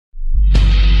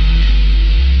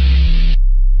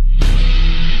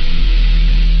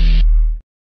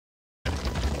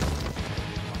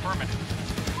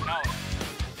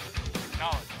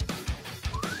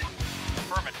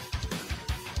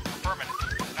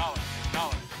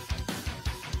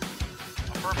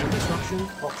Affirmative. Construction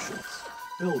options.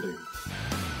 Building.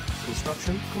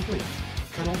 Construction complete.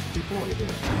 Cannot deploy here.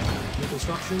 New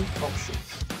construction options.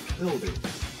 Building.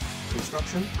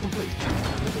 Construction complete.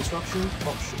 New construction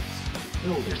options.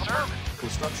 Building. Yes, sir.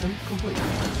 Construction complete.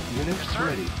 Unit Yes, sir.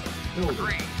 ready. Building.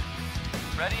 Agreed.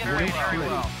 Ready and Unit ready. Very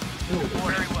ready. well. Building.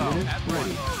 Very well. Unit At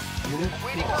ready. Unit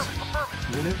Waiting lost. orders.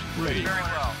 Affirmative. Unit ready. Very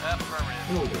well. Affirmative.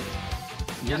 Building.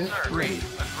 Yes, Unit sir. ready.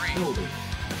 Agreed. Building.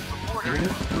 Reporting.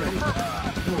 Unit ready.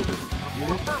 Building.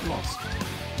 Unit lost.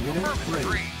 Unit ready.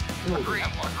 Agreed. Building. Agreed.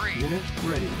 Agreed. Unit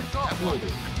ready.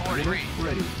 Building. Reporting. Unit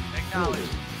ready.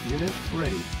 Acknowledged. Building. Unit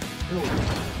ready. Building.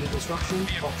 New construction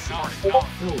options.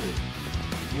 Acknowledged. Building.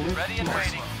 Unit Ready and lost.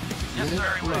 waiting. Yes, Unit sir.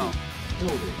 Very ready. well.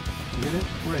 Building. Unit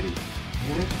ready.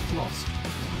 Unit lost.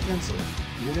 Cancel.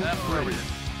 Unit ready. Affirmative.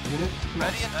 Unit Ready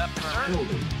lost. and affirmative.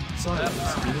 Building. Silence.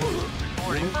 Affirmative. Unit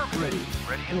Reporting. ready.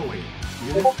 Ready and Building. waiting.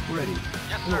 Unit ready.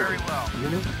 Yes, sir. Very Building. well.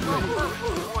 Unit ready.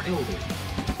 Reporting. Building.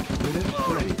 Unit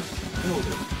ready.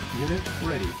 Building. Unit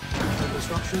ready.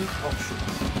 Construction options.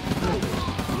 Building.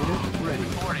 Unit ready.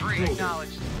 Reporting. Building.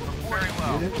 Acknowledged. Very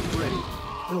well. Unit ready.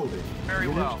 Building. Very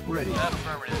Unit well. ready.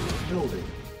 Affirmative. Building.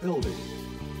 Building.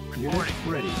 Unit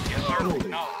Reporting. ready. Yes, sir. Building.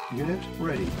 Acknowledged. Unit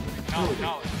ready. Building.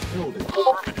 Acknowledged. Building.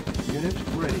 Affirmative. Unit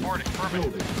ready. Reporting.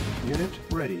 Affirmative. Building. Unit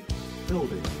ready.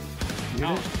 Building.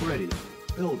 Unit ready.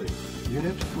 Building.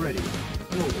 Unit ready.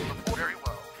 Building. Very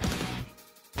well.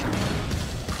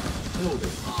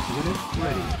 Building. Unit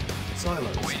ready.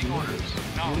 Silos. Awaiting needed. orders.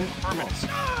 Unit Affirmative.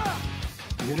 lost.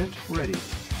 Unit ready.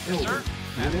 Yes, Building. sir.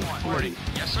 Unit At ready.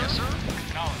 Yes, sir. Yes, sir.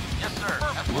 Acknowledged. Yes, sir.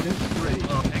 Unit ready.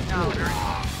 Acknowledged.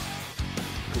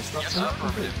 Construction Yes, sir.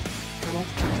 complete. Cannot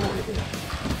deploy here.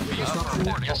 Construction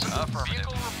Affirmative. Yes, sir. options. Affirmative.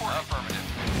 Affirmative.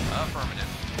 Affirmative.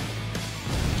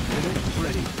 Unit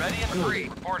ready. Ready and Building. agreed.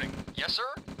 Reporting. Yes, sir.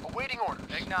 Awaiting orders.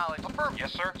 Acknowledged. Affirmative.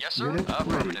 Yes, sir. Yes, sir. Unit ready.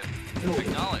 Affirmative. Building.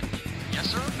 Acknowledged. Yes,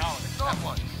 sir. Acknowledged. At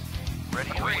once. Ready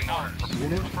and waiting orders.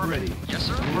 Unit ready. Yes,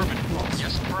 sir. Unit lost.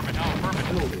 Yes, affirmative.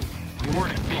 Affirmative. Building.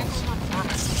 Reporting. Unit Vehicles lost.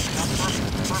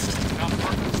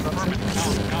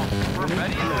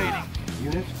 Ready and waiting.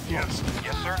 Unit lost.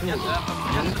 Yes, sir. Building. Yes,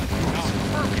 affirmative.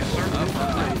 Yes, sir.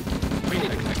 Affirmative.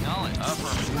 Waiting. Acknowledged.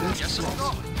 Affirmative. Unit Yes, sir. lost.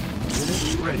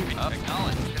 Unit ready.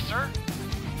 Acknowledged. Yes, sir.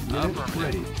 Unit Affirmative.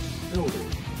 ready. Building.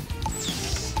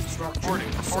 Structure.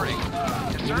 Reporting. Reporting.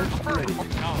 solid. Yes, sir. Unit ready.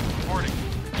 Reporting.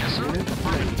 Yes, sir. Unit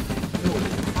ready.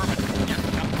 Building. Affirmative. Yes,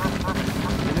 affirmative.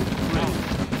 Unit ready.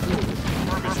 Building.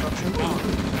 Construction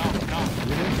complete.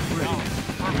 Unit ready.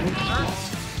 Unit lost.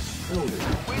 Building.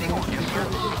 Waiting order. Yes, sir.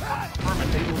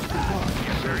 Unable to comply.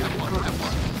 Yes, sir. At once. At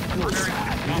once. Building.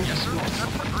 Yes, Unit sir. lost.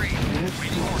 Agreed. Unit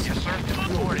Waiting order. lost. Yes, sir.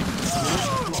 Building. Reporting.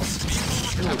 Unit lost.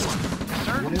 Building. Yes,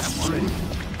 sir. Unit At once. ready.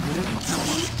 Unit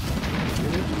lost.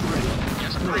 Unit ready.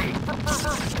 Yes, agreed.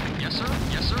 Yes, sir.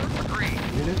 Yes, sir. Agreed.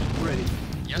 Unit ready.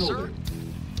 Yes, sir. Building.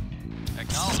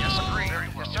 Acknowledge. Yes, agreed.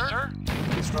 Yes, sir.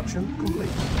 Construction complete.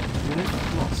 Unit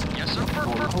lost. Yes, sir.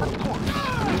 On hold.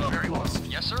 Unit Very well. lost.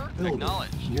 Yes, sir. Building.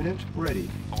 Acknowledge. Unit ready.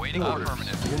 Awaiting Building.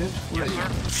 affirmative. Unit Yes, ready. sir.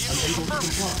 Unable to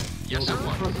comply. Yes, sir.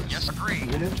 Building progress. Yes,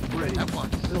 agreed. Unit ready. At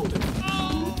once. Building.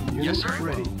 Unit Yes, sir.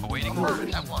 ready. Awaiting Building.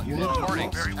 orders. At once. Unit Reporting.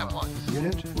 lost. Very well.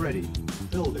 Unit ready.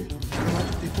 Building.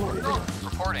 Cannot deploy here.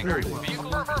 Reporting. Building.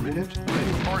 Vehicle affirmative. Unit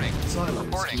ready. Reporting. Silence.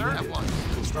 Reporting, sir. At needed. once.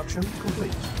 Construction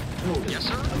complete. Building. Yes,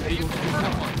 sir. Unable Vehicle to at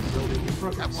comply. once. Building in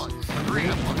progress. At once. Agreed.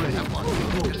 Unit At once. ready. At once.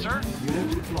 Building. Yes, sir.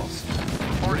 Unit lost.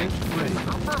 Reporting. Unit ready.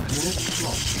 Affirmative. Unit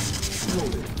lost.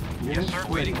 Building. Unit Yes, sir.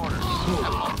 Waiting ready. orders. Building.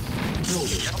 At once.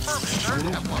 Building. Yes, affirmative, sir.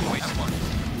 Unit At once. lost. At once.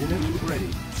 Unit ready.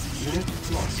 Unit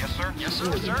lost. Yes, sir. Yes, sir.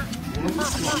 Building. Sir. Unit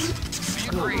lost. We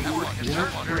agree. At once. Yes, sir.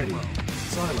 Unit ready.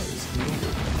 Silos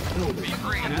needed. Building. We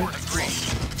agree. Unit Board agreed.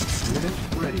 lost. Unit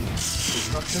ready.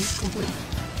 Construction complete.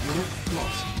 Unit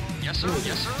lost. Yes, sir. Building.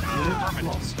 Yes, sir. Unit Affirmative.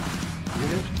 lost.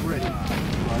 Unit ready.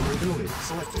 Primary building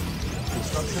selected.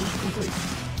 Construction complete.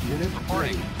 Unit Reporting.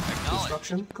 ready. Acknowledge.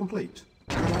 Construction complete.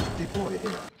 Cannot deploy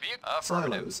here. Affirmative.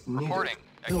 Silos needed. Reporting.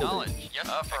 Building. Acknowledge. Yes,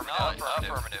 affirmative.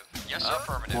 Affirmative. Yes, On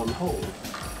affirmative. hold.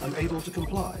 Unable to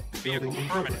comply. Building in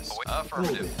progress.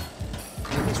 Affirmative.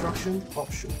 Building. New construction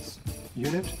options.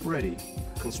 Unit ready.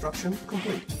 Construction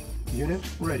complete. Unit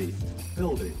ready.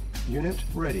 Building. Unit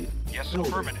ready. Yes,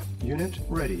 Building. affirmative. Unit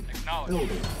ready. Acknowledge.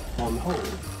 Building. On hold.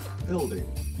 Building.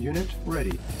 Unit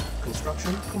ready.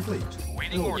 Construction complete.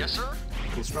 Waiting Building. order. Yes, sir.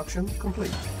 Construction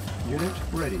complete. Unit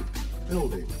ready.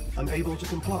 Building. Unable to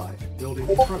comply. Building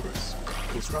in progress.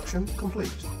 Construction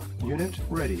complete. Unit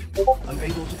ready.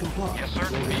 Unable to comply. Yes, sir.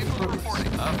 Building in Vehicle progress.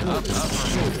 reporting. Building.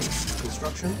 Affirmative. Building.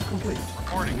 Construction complete.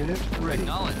 Reporting. Unit ready.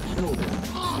 Acknowledge. Building.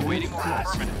 Awaiting Unit order.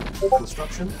 lost. Affirmative.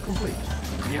 Construction complete.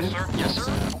 Yes, Unit sir. Yes,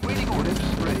 lost. sir. Awaiting orders.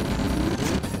 Unit ready.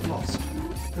 Unit lost.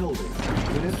 Building.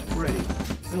 Unit ready.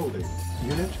 Building.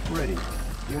 Unit ready.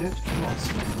 Unit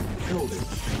lost. Building.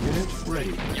 Unit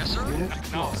ready. Yes, sir. Unit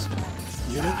lost.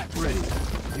 Unit ready.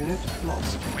 Unit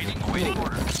lost. Awaiting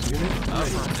orders. Unit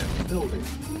ready. Affirmative. Building.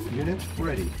 Unit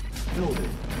ready. Building.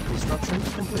 Construction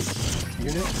complete.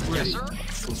 Unit ready. Yes,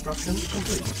 sir. Construction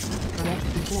complete. Cannot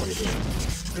deploy here.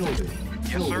 Building.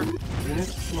 Yes, sir. Building. Unit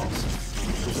lost.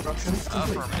 Construction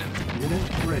complete. Affirmative. Unit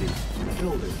ready.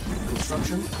 Building.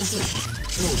 Construction complete.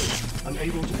 Building.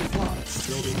 Unable to comply.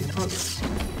 Building in progress.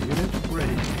 Unit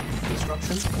ready.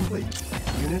 Construction complete.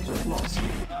 Unit lost.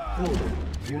 Building.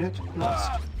 Unit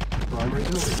lost. Primary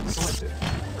building selected.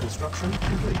 Construction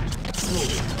complete.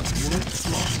 Building. Unit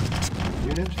lost.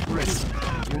 Unit ready.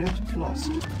 Unit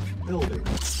lost. Building.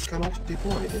 Cannot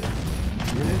deploy here.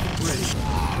 Unit ready.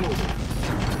 Building.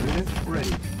 Unit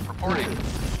ready. Reporting. Building.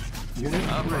 Unit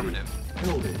ready. Affirmative.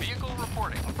 Building. Vehicle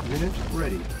reporting. Unit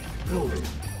ready. Building.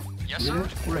 Yes, sir.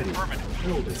 Unit ready. Affirmative.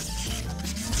 Building.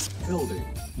 Building.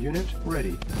 Unit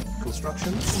ready.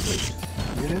 Construction complete.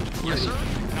 Unit ready. Yes, sir.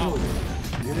 Building.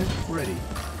 Unit ready.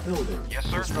 Building. Yes,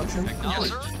 sir. Construction Yes,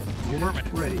 complete. sir. Unit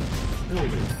Affirmative. ready.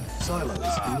 Building.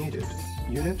 Silos needed.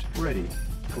 Unit ready.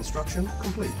 Construction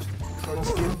complete.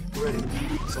 Chronosphere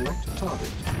ready. Select target.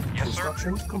 Yes, sir.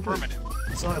 Construction complete.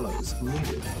 Affirmative. Silos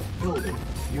needed. Building.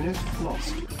 Unit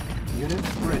lost. Unit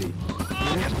ready. Unit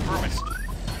Yes, lost. affirmative.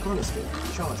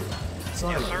 Chronosphere charging.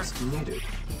 Silos sir. needed.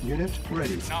 Unit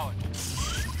ready. Acknowledged.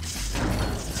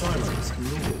 Silos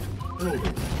needed.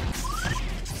 Building.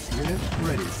 Unit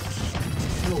ready.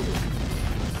 Building.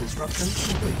 Construction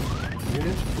complete.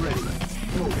 Unit ready.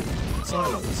 Building.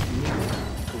 Silos needed.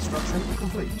 Construction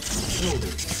complete.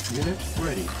 Building. Unit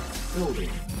ready. Building.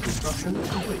 Construction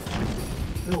complete.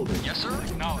 Building. Yes, sir.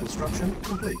 Acknowledged. Construction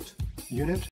complete. Unit